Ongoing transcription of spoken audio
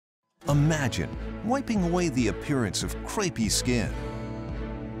Imagine wiping away the appearance of crepey skin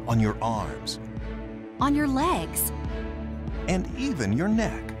on your arms, On your legs. and even your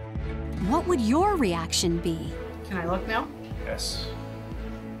neck. What would your reaction be? Can I look now? Yes.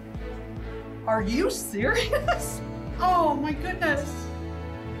 Are you serious? Oh my goodness.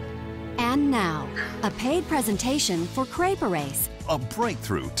 And now, a paid presentation for Crepe, A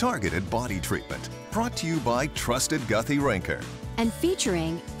breakthrough targeted body treatment brought to you by trusted Guthy Ranker, and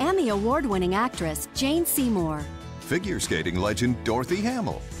featuring Emmy Award-winning actress Jane Seymour, figure skating legend Dorothy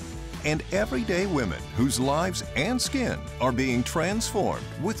Hamill, and everyday women whose lives and skin are being transformed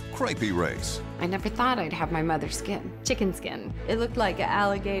with Crepey Race. I never thought I'd have my mother's skin. Chicken skin. It looked like an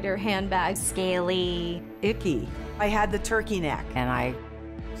alligator handbag. Scaly, icky. I had the turkey neck. And I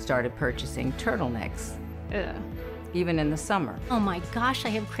started purchasing turtlenecks, Ugh. even in the summer. Oh my gosh, I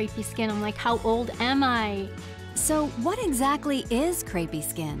have crepey skin. I'm like, how old am I? So what exactly is crepey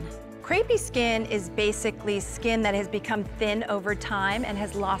skin? Crepey skin is basically skin that has become thin over time and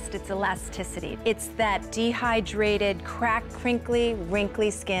has lost its elasticity. It's that dehydrated, cracked, crinkly, wrinkly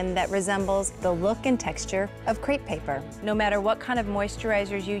skin that resembles the look and texture of crepe paper. No matter what kind of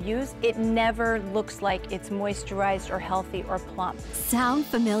moisturizers you use, it never looks like it's moisturized or healthy or plump. Sound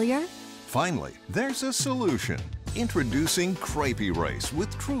familiar? Finally, there's a solution. Introducing Crepey Race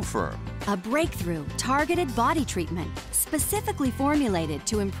with True Firm. A breakthrough targeted body treatment specifically formulated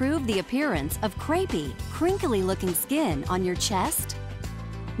to improve the appearance of crepey, crinkly-looking skin on your chest,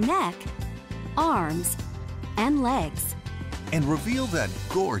 neck, arms, and legs. And reveal that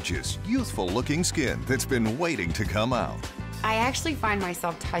gorgeous, youthful-looking skin that's been waiting to come out. I actually find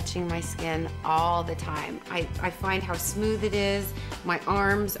myself touching my skin all the time. I find how smooth it is. My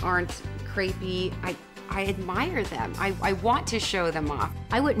arms aren't crepey. I admire them. I want to show them off.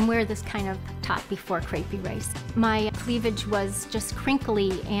 I wouldn't wear this kind of top before Crepey Race. My cleavage was just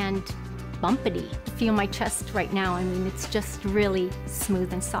crinkly and bumpity. Feel my chest right now. I mean, it's just really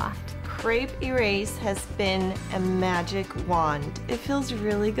smooth and soft. Crepe Erase has been a magic wand. It feels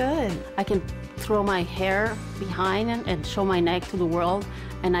really good. I can throw my hair behind and show my neck to the world,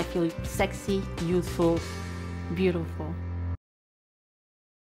 and I feel sexy, youthful, beautiful.